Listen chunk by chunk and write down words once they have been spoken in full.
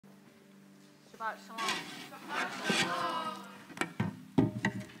Shabbat shalom.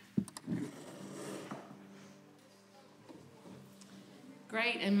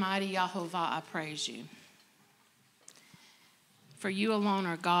 Great and mighty Yahovah, I praise you. For you alone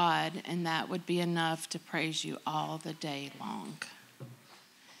are God, and that would be enough to praise you all the day long.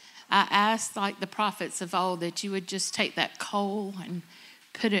 I ask, like the prophets of old, that you would just take that coal and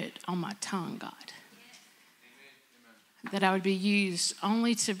put it on my tongue, God. That I would be used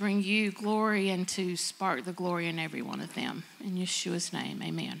only to bring you glory and to spark the glory in every one of them. In Yeshua's name,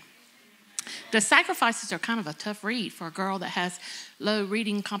 amen. The sacrifices are kind of a tough read for a girl that has low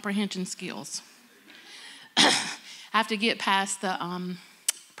reading comprehension skills. I have to get past the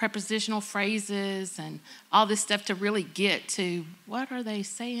prepositional phrases and all this stuff to really get to what are they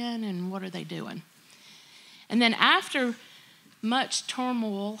saying and what are they doing. And then after much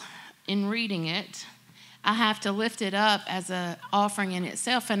turmoil in reading it, I have to lift it up as an offering in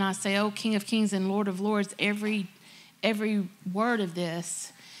itself. And I say, oh, King of Kings and Lord of Lords, every word of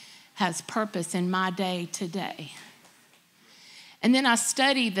this has purpose in my day today. And then I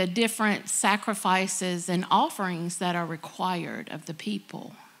study the different sacrifices and offerings that are required of the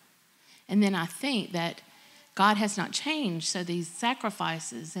people. And then I think that God has not changed, so these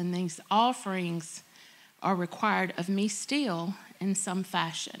sacrifices and these offerings are required of me still in some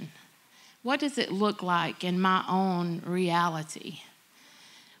fashion. What does it look like in my own reality?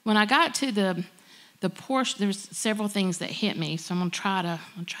 When I got to the portion, there's several things that hit me, so I'm gonna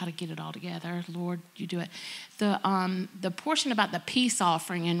try to get it all together. Lord, you do it. The portion about the peace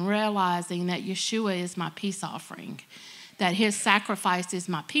offering and realizing that Yeshua is my peace offering, that his sacrifice is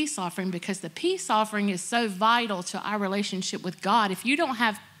my peace offering, because the peace offering is so vital to our relationship with God. If you don't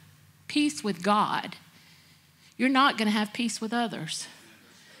have peace with God, you're not gonna have peace with others.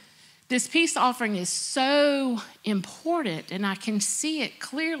 This peace offering is so important, and I can see it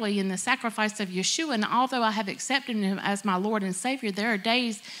clearly in the sacrifice of Yeshua. And although I have accepted him as my Lord and Savior, there are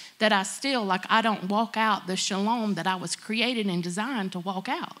days that I don't walk out the shalom that I was created and designed to walk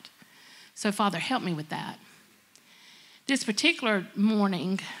out. So, Father, help me with that. This particular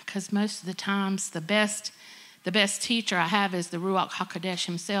morning, because most of the times the best teacher I have is the Ruach HaKodesh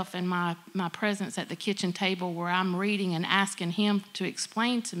himself, and my presence at the kitchen table where I'm reading and asking him to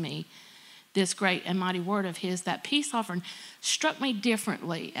explain to me this great and mighty word of his. That peace offering struck me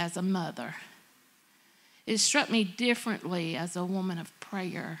differently as a mother. It struck me differently as a woman of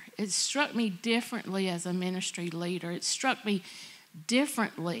prayer. It struck me differently as a ministry leader. It struck me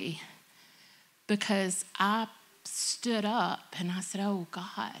differently because I stood up and I said, oh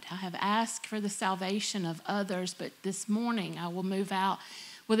God, I have asked for the salvation of others, but this morning I will move out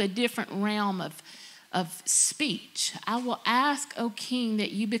with a different realm of speech. I will ask, O King,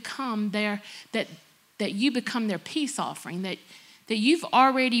 that you become their peace offering, that you've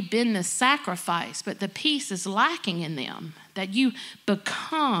already been the sacrifice, but the peace is lacking in them, that you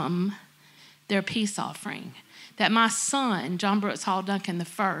become their peace offering, that my son, John Brooks Hall Duncan the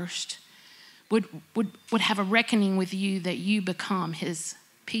first, would have a reckoning with you, that you become his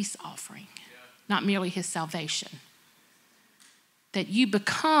peace offering, not merely his salvation. That you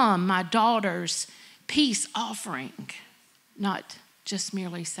become my daughter's peace offering, not just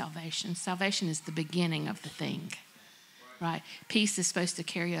merely salvation. Salvation is the beginning of the thing, right? Peace is supposed to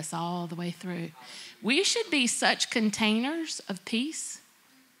carry us all the way through. We should be such containers of peace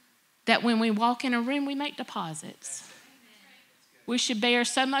that when we walk in a room, we make deposits. We should bear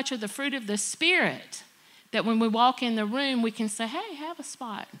so much of the fruit of the Spirit that when we walk in the room, we can say, hey, have a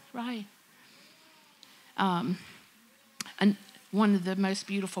spot, right? And one of the most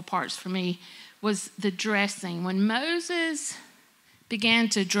beautiful parts for me was the dressing. When Moses began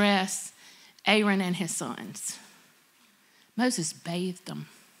to dress Aaron and his sons, Moses bathed them.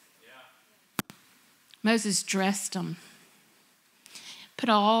 Yeah. Moses dressed them, put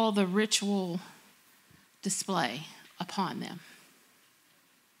all the ritual display upon them.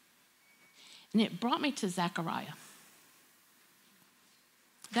 And it brought me to Zechariah.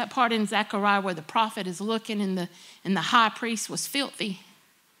 That part in Zechariah where the prophet is looking and the high priest was filthy.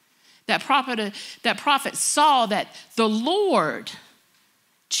 That prophet saw that the Lord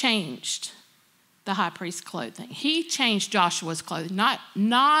changed the high priest's clothing. He changed Joshua's clothing,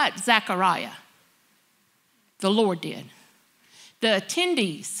 not Zechariah. The Lord did. The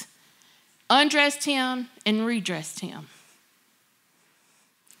attendees undressed him and redressed him.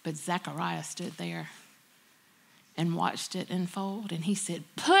 But Zechariah stood there and watched it unfold, and he said,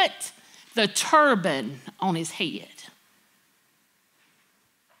 put the turban on his head.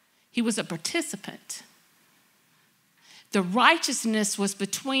 He was a participant. The righteousness was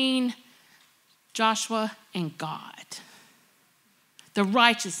between Joshua and God. the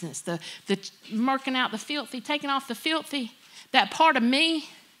righteousness, the murking out the filthy, taking off the filthy, that part of me,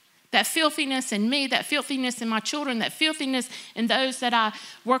 that filthiness in me, that filthiness in my children, that filthiness in those that I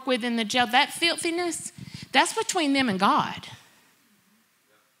work with in the jail, that filthiness, that's between them and God.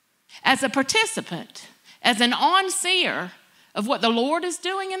 As a participant, as an on-seer of what the Lord is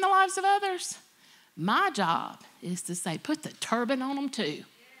doing in the lives of others, my job is to say, put the turban on them too.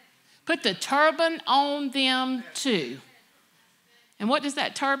 Put the turban on them too. And what does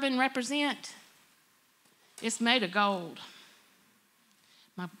that turban represent? It's made of gold.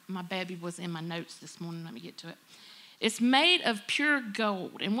 My baby was in my notes this morning. Let me get to it. It's made of pure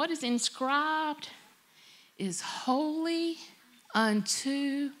gold. And what is inscribed is holy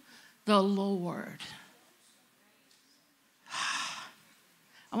unto the Lord.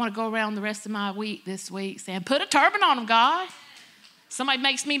 I want to go around the rest of my week this week saying, put a turban on them, God. Somebody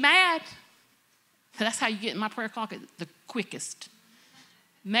makes me mad. That's how you get in my prayer closet the quickest.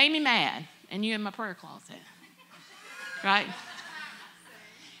 Made me mad, and you in my prayer closet. Right?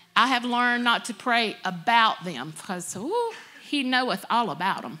 I have learned not to pray about them because he knoweth all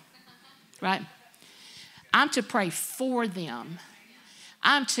about them. Right? I'm to pray for them.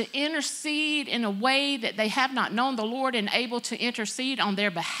 I'm to intercede in a way that they have not known the Lord and able to intercede on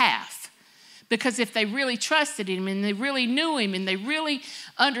their behalf. Because if they really trusted him and they really knew him and they really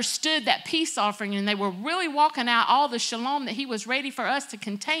understood that peace offering and they were really walking out all the shalom that he was ready for us to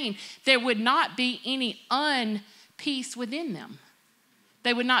contain, there would not be any unpeace within them.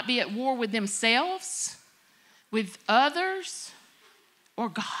 They would not be at war with themselves, with others, or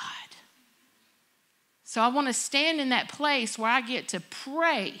God. So I want to stand in that place where I get to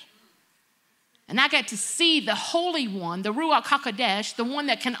pray. And I get to see the Holy One, the Ruach HaKodesh, the one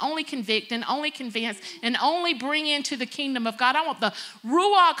that can only convict and only convince and only bring into the kingdom of God. I want the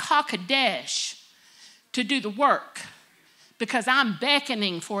Ruach HaKodesh to do the work because I'm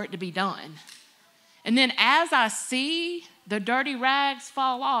beckoning for it to be done. And then as I see the dirty rags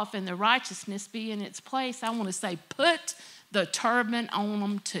fall off and the righteousness be in its place, I want to say, put the turban on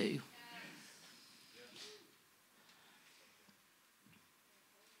them too.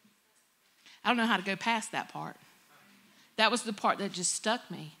 I don't know how to go past that part. That was the part that just stuck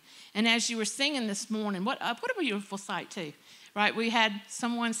me. And as you were singing this morning, what a beautiful sight too, right? We had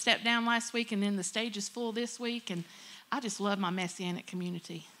someone step down last week and then the stage is full this week. And I just love my Messianic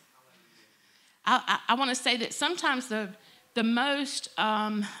community. I want to say that sometimes the most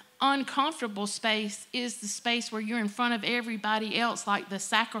uncomfortable space is the space where you're in front of everybody else, like the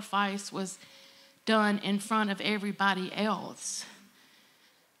sacrifice was done in front of everybody else.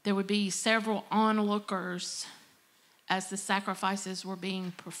 There would be several onlookers as the sacrifices were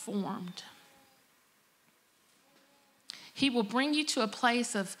being performed. He will bring you to a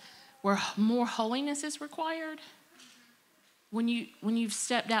place of where more holiness is required when you've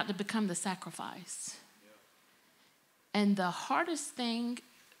stepped out to become the sacrifice. And the hardest thing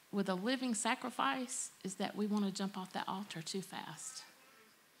with a living sacrifice is that we want to jump off that altar too fast.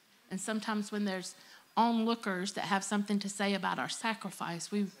 And sometimes when there's onlookers that have something to say about our sacrifice,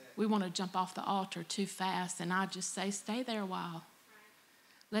 we want to jump off the altar too fast. And I just say, stay there a while.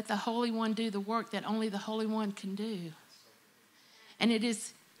 Let the Holy One do the work that only the Holy One can do. And it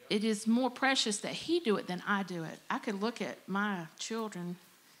is more precious that he do it than I do it. I could look at my children,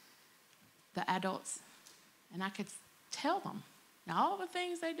 the adults, and I could tell them all the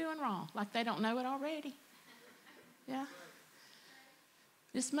things they're doing wrong, like they don't know it already. Yeah.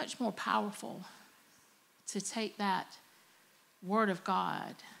 It's much more powerful to take that word of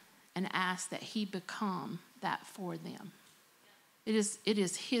God and ask that he become that for them. It is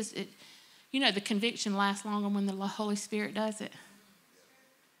his, the conviction lasts longer when the Holy Spirit does it.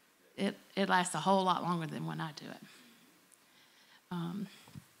 It lasts a whole lot longer than when I do it.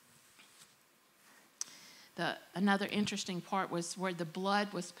 Another interesting part was where the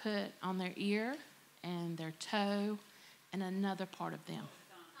blood was put on their ear and their toe and another part of them.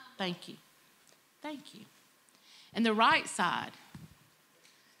 Thank you. Thank you. And the right side,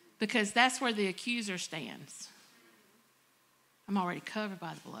 because that's where the accuser stands. I'm already covered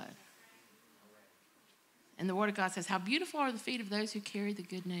by the blood. And the Word of God says, how beautiful are the feet of those who carry the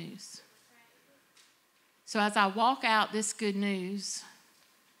good news. So as I walk out this good news,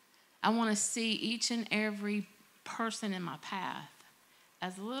 I want to see each and every person in my path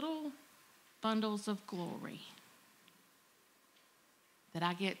as little bundles of glory that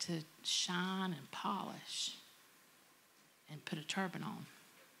I get to shine and polish and put a turban on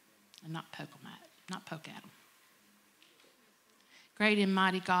and not poke at them. Great and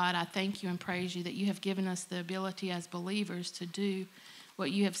mighty God, I thank you and praise you that you have given us the ability as believers to do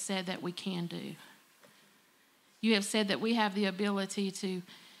what you have said that we can do. You have said that we have the ability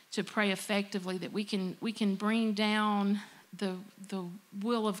to pray effectively, that we can bring down the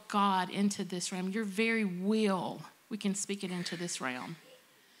will of God into this realm. Your very will, we can speak it into this realm.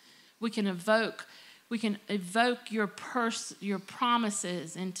 We can evoke your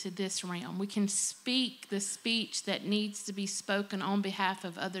promises into this realm. We can speak the speech that needs to be spoken on behalf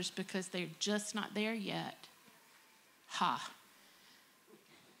of others because they're just not there yet.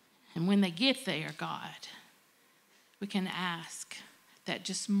 And when they get there, God, we can ask that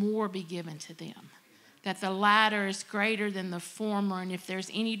just more be given to them, that the latter is greater than the former. And if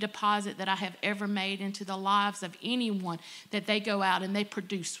there's any deposit that I have ever made into the lives of anyone, that they go out and they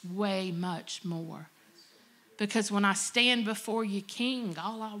produce way much more. Because when I stand before you, King,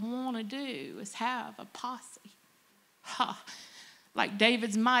 all I want to do is have a posse. Like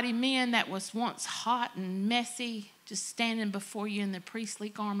David's mighty men that was once hot and messy, just standing before you in the priestly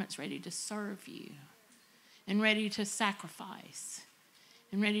garments, ready to serve you and ready to sacrifice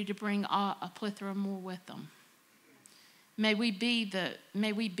and ready to bring a plethora more with them. May we be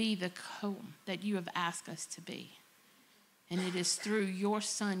the comb that you have asked us to be. And it is through your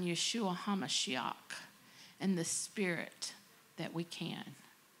Son, Yeshua HaMashiach, and the Spirit that we can.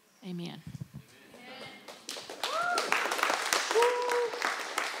 Amen.